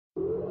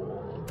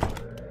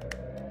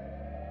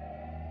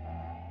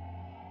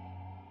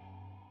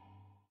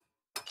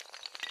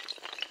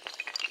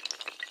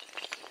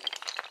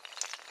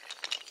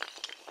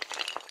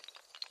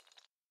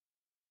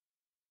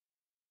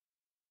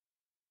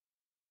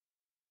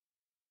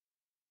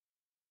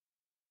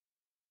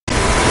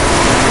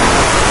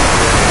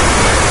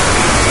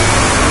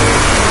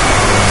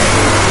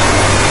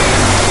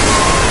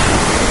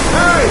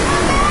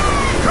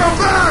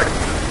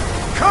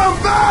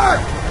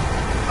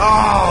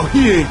Oh,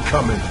 he ain't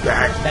coming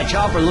back. That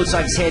chopper looks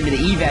like it's heading to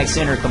the evac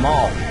center at the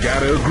mall.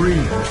 Gotta agree.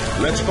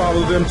 Let's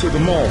follow them to the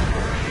mall.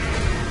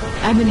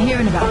 I've been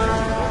hearing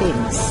about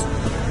things.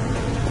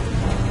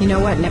 You know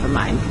what? Never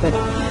mind. But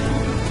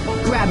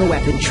grab a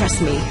weapon,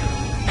 trust me.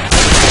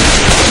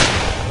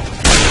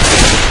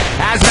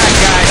 Hazmat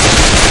guys!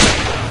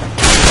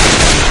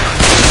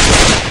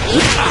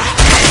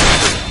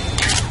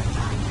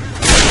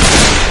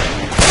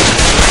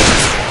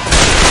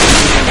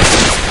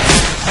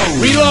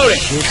 Reloading!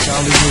 Shit's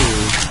on the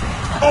move.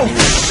 Oh,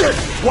 shit!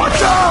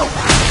 Watch out!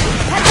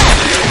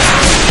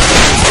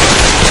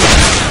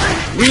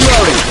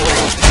 Reloading!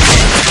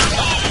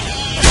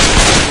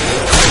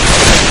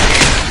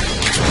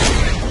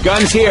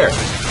 Guns here.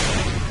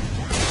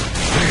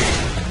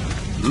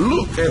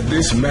 Look at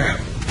this map.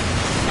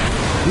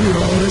 Look at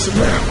all this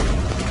map.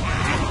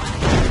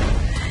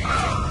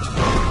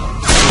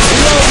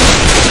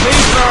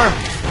 Reload!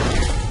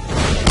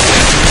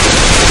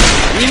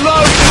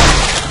 Reload!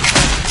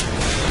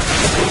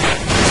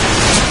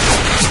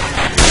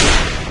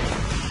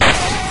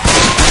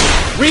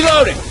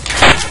 Reloading!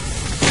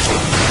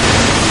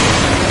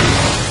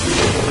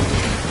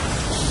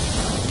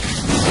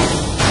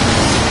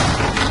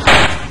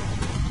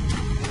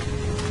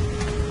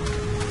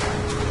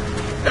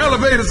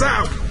 Elevator's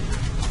out.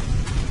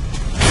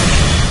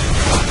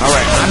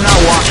 Alright, I'm not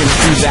walking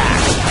through that.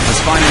 Let's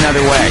find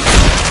another way.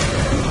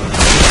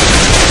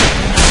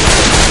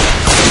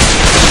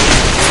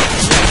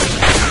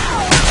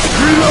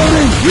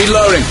 Reloading!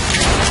 Reloading!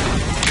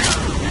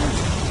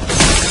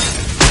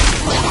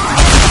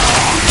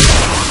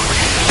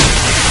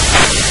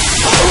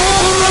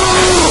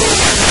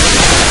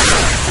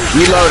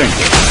 Reloading!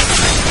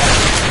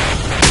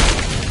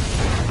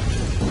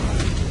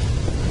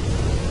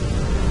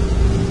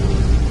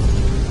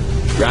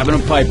 Grabbing a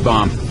pipe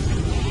bomb.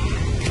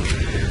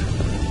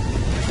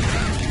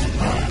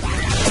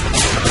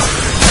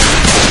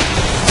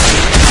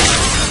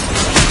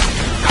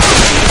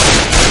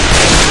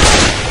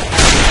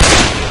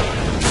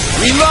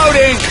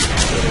 Reloading!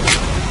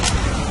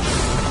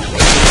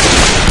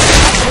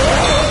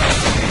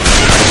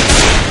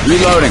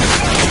 Reloading.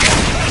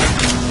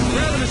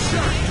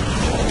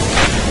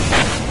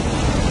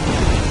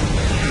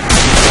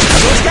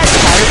 Those guys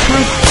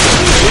fireproof?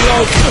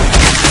 Reload.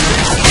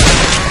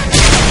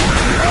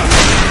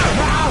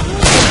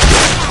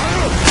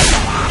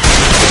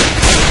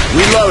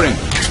 Reloading.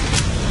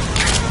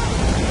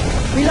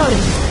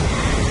 Reloading.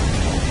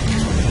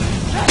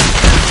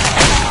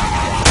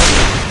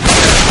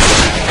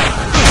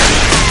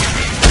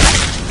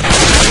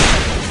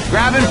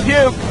 Grabbing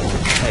puke.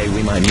 Hey,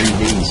 we might need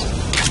these.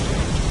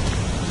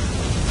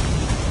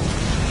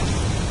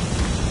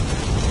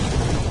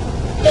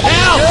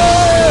 Help!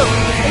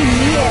 Hey,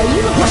 yeah, you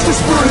look like this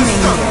burning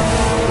stuff.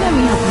 Let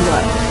me help you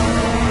up.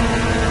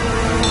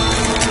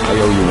 I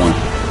owe you one.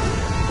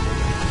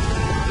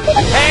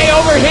 Hey,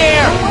 over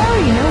here! Don't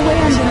worry, no way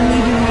I'm gonna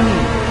leave you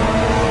hanging.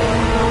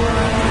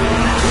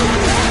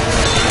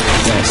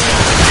 Thanks.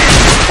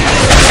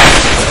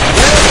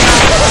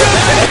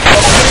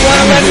 You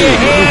wanna lend me a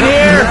hand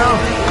here?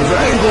 Cause I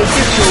ain't gonna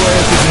get your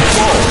ass if you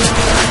fall.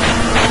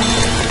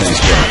 Thanks,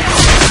 Joe.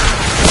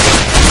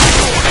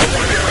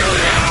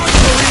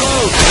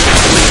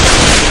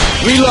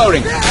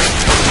 Reloading.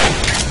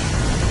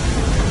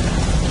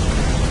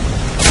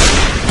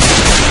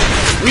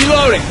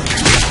 Reloading.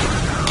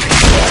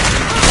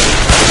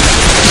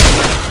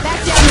 Back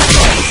down the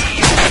place.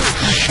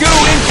 Goo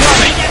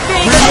incoming.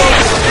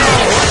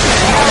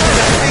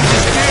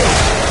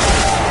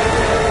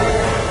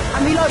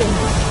 I'm reloading.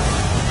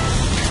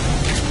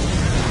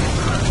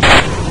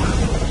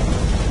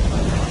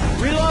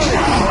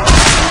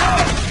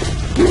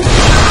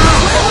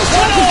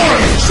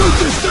 Shoot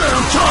this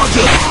damn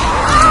charger!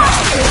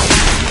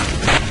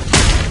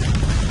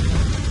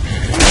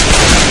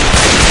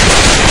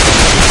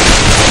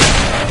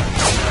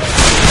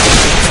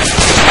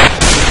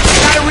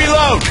 Gotta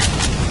reload.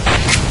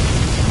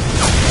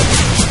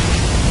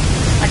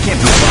 I can't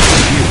be fucking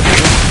with you.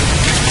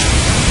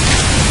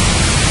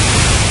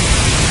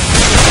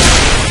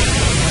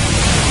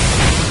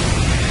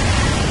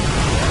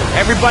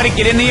 Everybody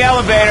get in the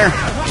elevator.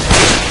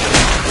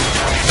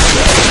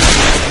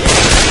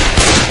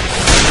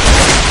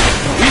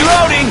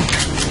 Reloading!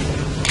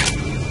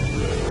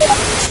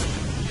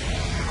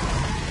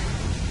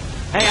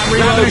 Hey, I'm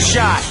reloading. A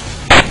shot.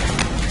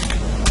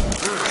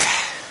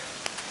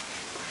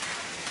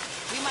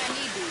 We might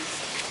need these.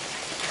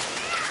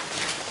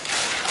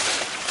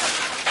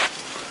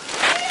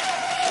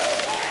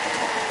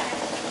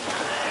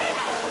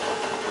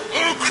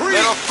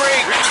 Little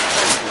freak!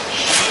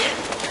 Shit.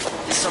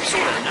 This some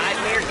sort of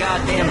nightmare?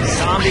 Goddamn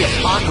zombie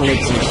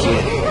apocalypse and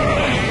shit.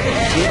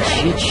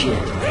 Shit.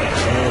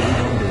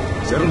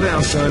 Settle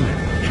down, son.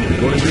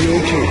 You're gonna be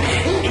okay.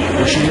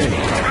 What's your name?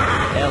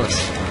 Ellis.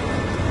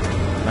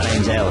 My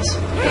name's Ellis.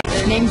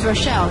 Name's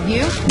Rochelle.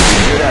 You?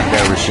 Good up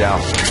there,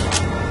 Rochelle.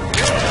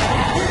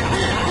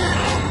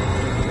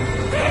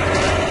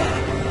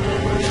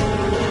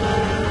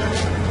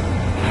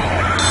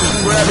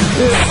 Grabbing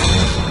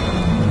this.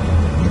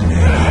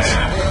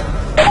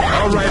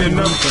 Alright,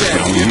 enough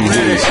chat. Get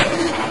ready.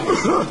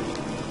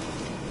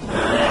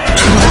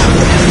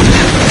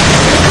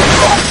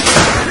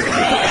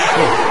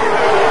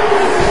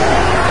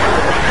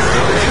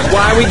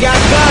 Why we got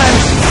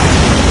guns?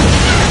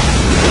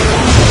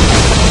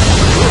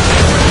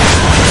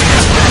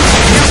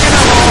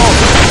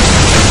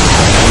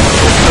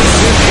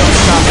 Don't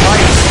stop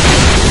fighting.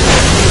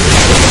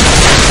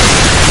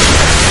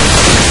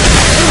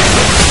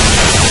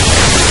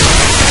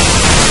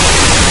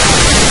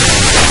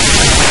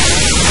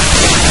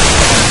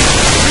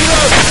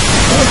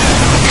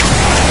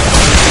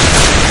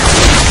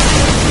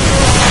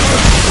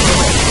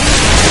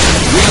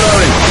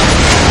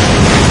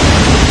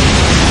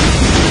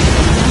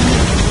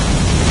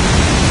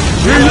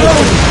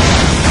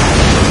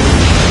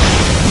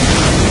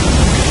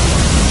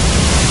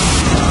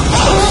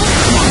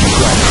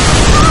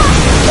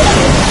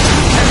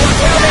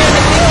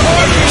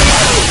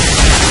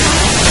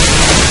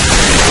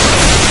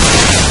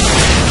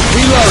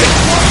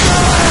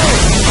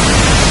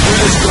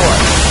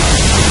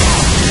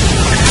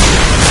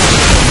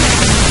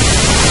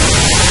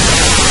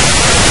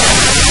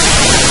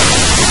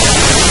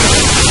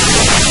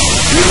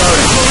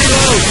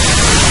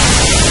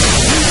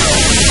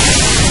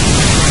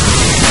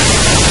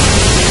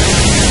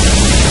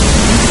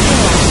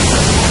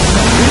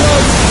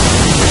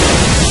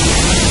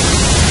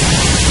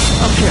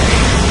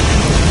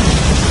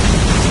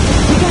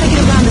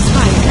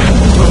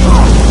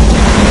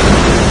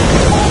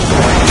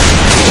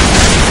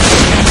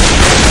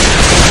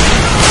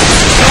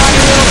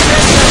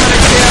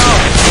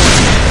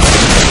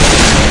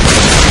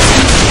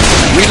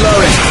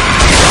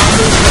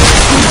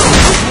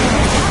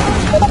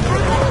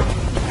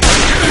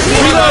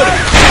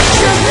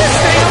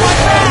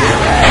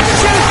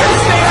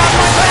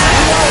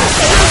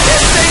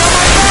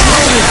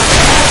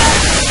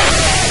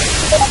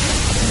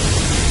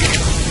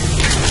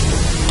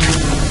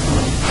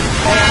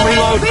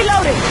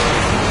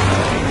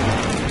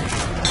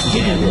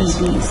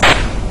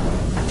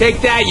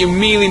 Take that, you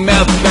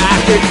mealy-mouthed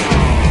bastard!